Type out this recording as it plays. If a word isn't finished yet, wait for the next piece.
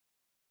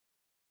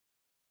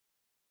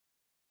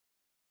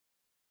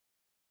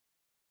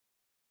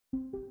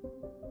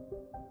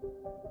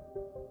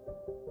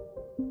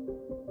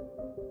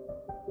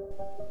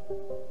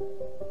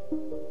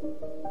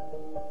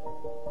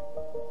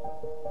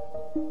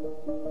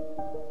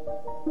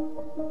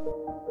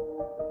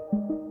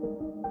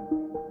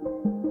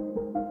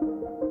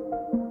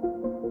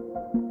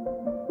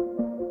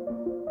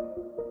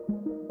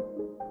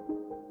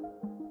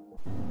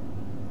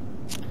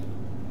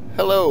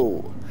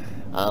Hello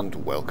and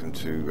welcome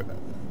to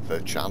the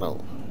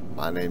channel.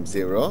 My name's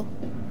Zero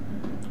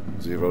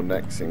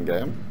Next in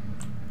game,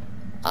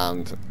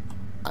 and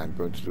I'm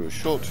going to do a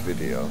short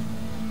video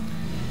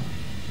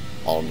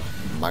on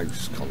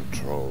mouse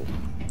control.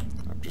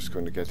 I'm just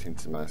going to get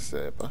into my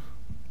saber.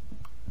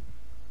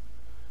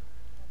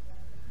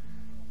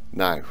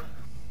 Now,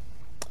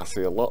 I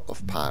see a lot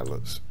of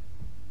pilots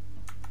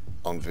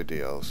on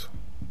videos,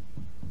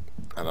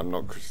 and I'm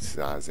not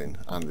criticising,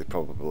 and they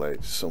probably,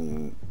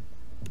 some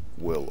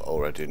will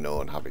already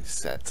know and have it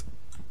set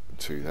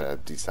to their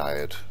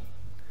desired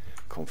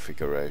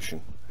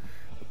configuration,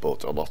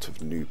 but a lot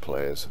of new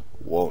players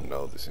won't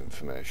know this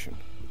information,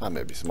 and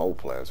maybe some old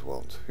players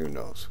won't, who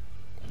knows,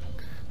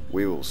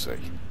 we will see.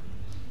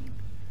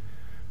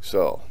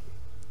 So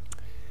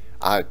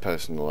I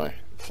personally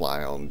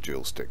fly on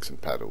dual sticks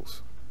and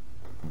pedals,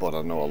 but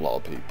I know a lot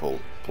of people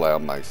play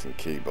on mouse and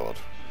keyboard.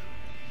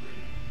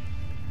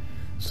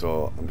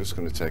 So I'm just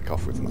going to take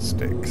off with my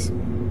sticks,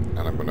 and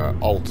I'm going to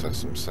alter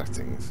some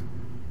settings.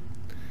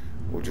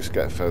 We'll just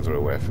get further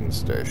away from the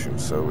station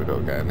so we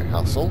don't get any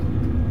hassle.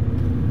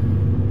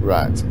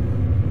 Right,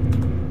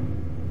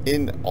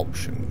 in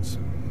options,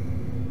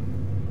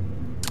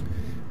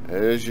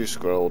 as you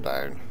scroll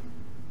down,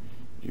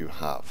 you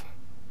have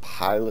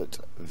pilot,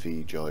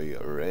 VJOY,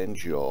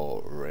 range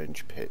yaw,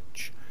 range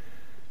pitch,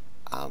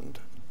 and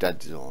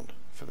dead zone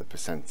for the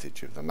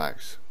percentage of the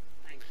mouse.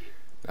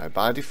 Now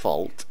by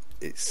default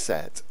it's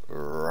set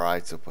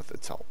right up at the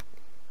top.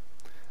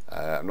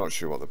 I'm not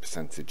sure what the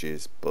percentage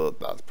is, but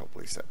that's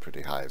probably set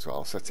pretty high as well.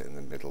 I'll set it in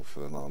the middle for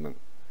the moment,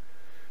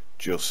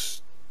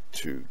 just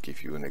to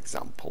give you an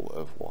example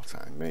of what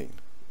I mean.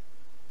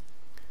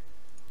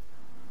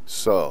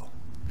 So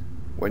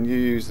when you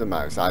use the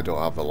mouse, I don't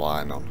have the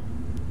line on.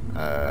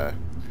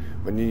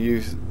 When you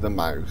use the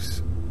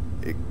mouse,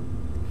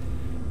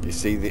 you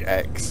see the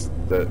X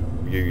that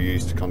you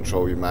use to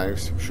control your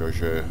mouse. It shows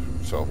you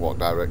sort of what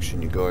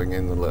direction you're going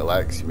in. The little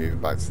X, you move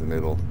it back to the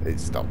middle, it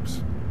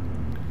stops.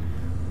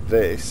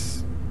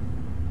 This,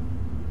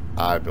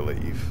 I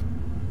believe,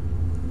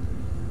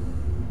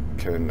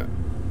 can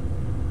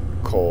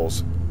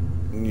cause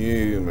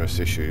numerous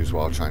issues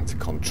while trying to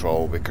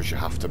control, because you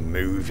have to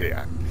move it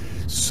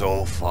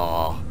so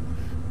far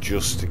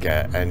just to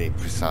get any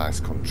precise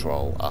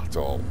control at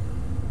all.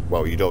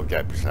 Well, you don't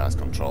get precise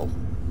control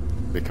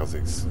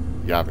because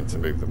you're having to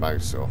move the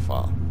mouse so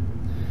far.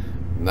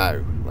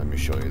 Now let me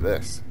show you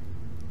this.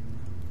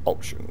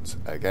 Options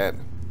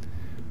again,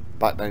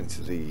 back down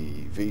to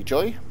the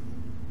VJOY,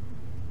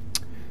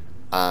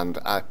 and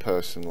I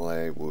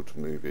personally would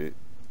move it,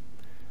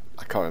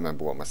 I can't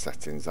remember what my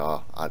settings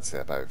are, I'd say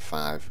about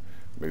 5.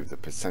 Move the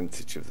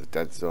percentage of the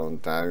dead zone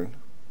down,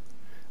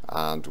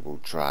 and we'll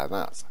try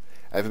that.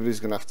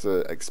 Everybody's going to have to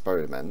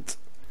experiment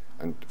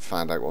and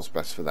find out what's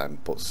best for them,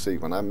 but see,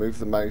 when I move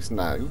the mouse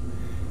now,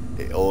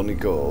 it only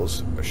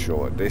goes a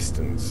short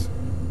distance,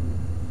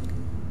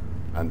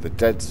 and the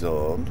dead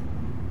zone,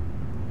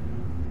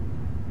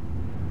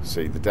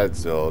 see, the dead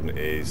zone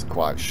is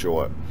quite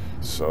short,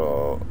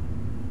 so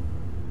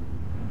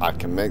I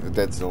can make the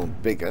dead zone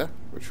bigger,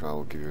 which I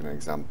will give you an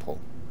example,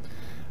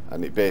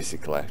 and it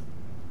basically,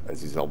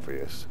 as is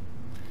obvious,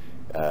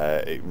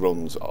 it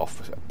runs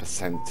off a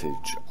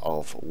percentage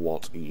of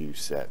what you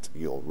set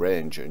your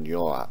range and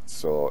you're at.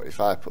 So if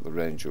I put the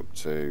range up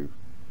to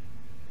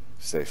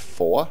say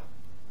 4,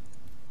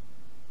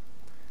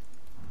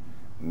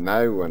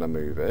 now when I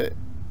move it,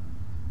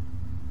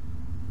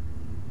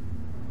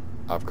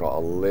 I've got a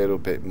little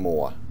bit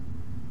more.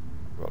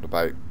 I've got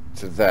about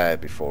to there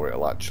before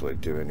it'll actually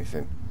do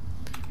anything.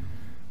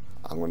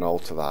 I'm going to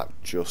alter that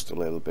just a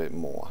little bit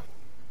more,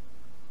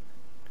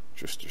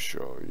 just to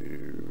show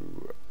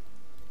you.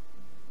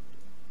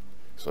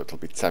 So it'll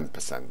be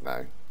 10%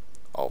 now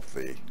of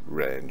the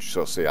range.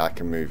 So see, I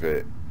can move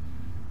it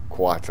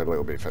quite a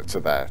little bit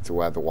to there, to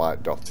where the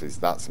white dot is.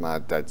 That's my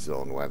dead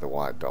zone, where the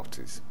white dot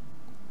is.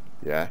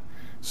 Yeah,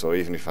 so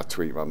even if I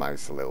tweak my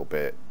mouse a little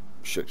bit,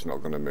 ship's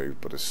not going to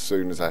move, but as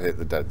soon as I hit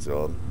the dead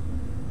zone,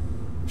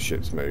 the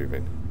ship's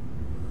moving.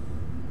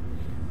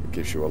 It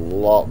gives you a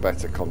lot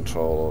better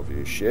control over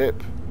your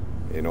ship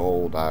in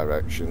all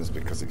directions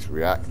because it's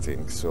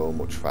reacting so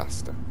much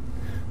faster.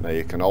 Now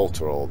you can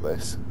alter all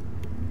this.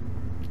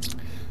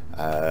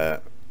 I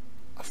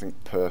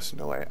think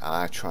personally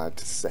I tried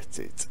to set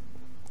it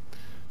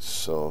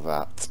so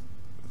that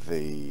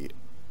the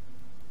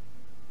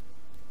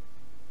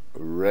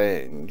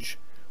range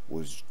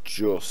was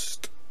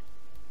just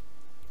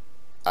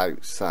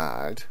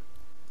outside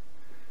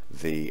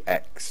the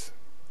X,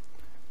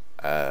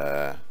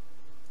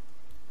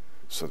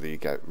 so that you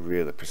get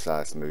really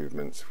precise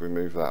movements. If we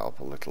move that up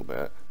a little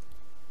bit,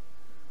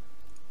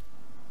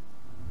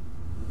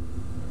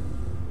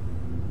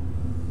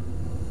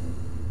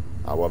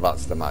 well,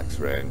 that's the max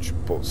range,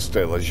 but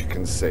still, as you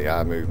can see,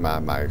 I move my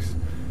mouse,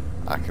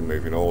 I can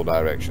move in all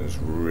directions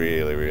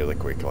really, really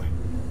quickly.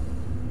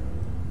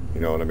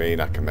 You know what I mean?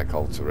 I can make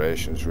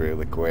alterations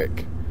really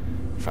quick.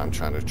 If I'm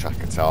trying to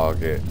track a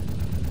target,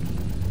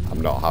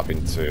 I'm not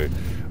having to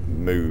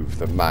move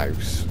the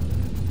mouse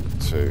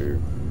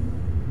to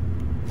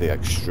the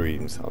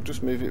extremes. I'll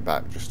just move it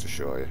back just to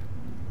show you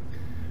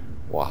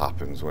what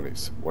happens when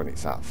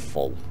it's at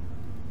full.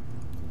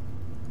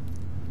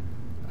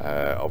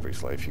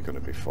 Obviously, if you're going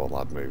to be full,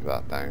 I'd move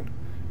that down.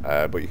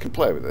 But you can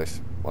play with this,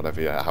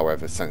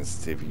 however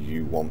sensitive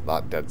you want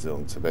that dead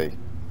zone to be.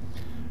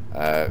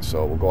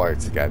 So we'll go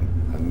out again,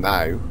 and now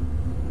I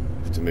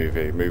have to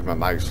move my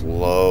mouse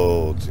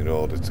loads in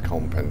order to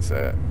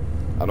compensate.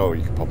 I know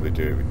you could probably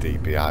do it with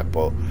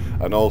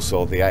DPI, and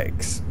also the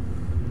X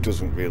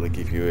doesn't really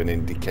give you an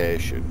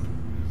indication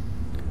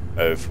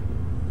of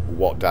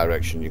what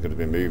direction you're going to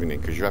be moving in,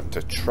 because you have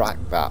to track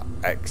that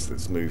X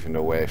that's moving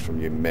away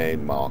from your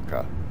main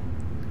marker,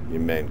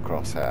 your main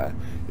crosshair.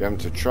 You have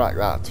to track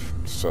that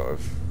sort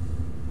of,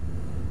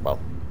 well,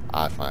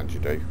 I find you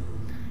do,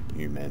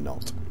 you may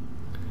not.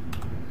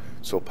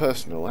 So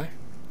personally,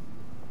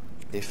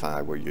 if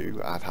I were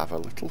you, I'd have a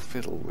little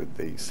fiddle with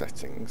these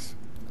settings,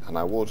 and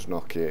I would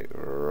knock it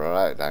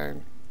right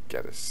down,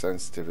 get as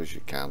sensitive as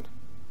you can,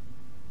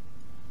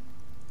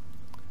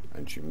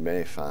 and you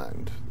may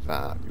find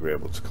that you're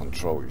able to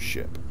control your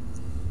ship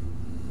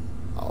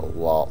a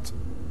lot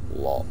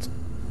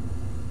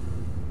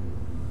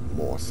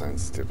more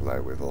sensitively,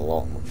 with a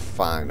lot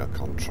finer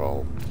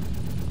control.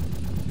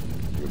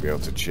 You'll be able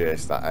to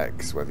chase that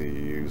X whether you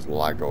use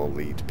lag or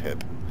lead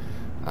pip.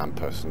 I'm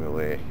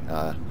personally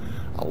a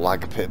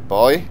lag pip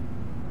boy,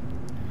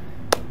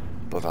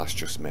 but that's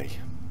just me.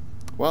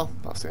 Well,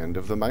 that's the end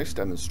of the mouse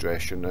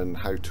demonstration and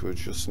how to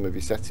adjust some of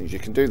your settings. You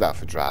can do that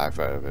for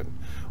driver and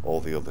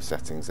all the other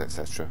settings,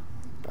 etc.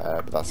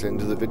 But that's the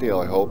end of the video.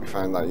 I hope you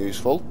found that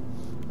useful,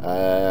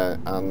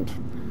 and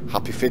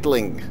happy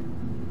fiddling.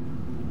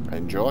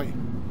 Enjoy.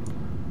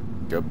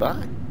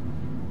 Goodbye.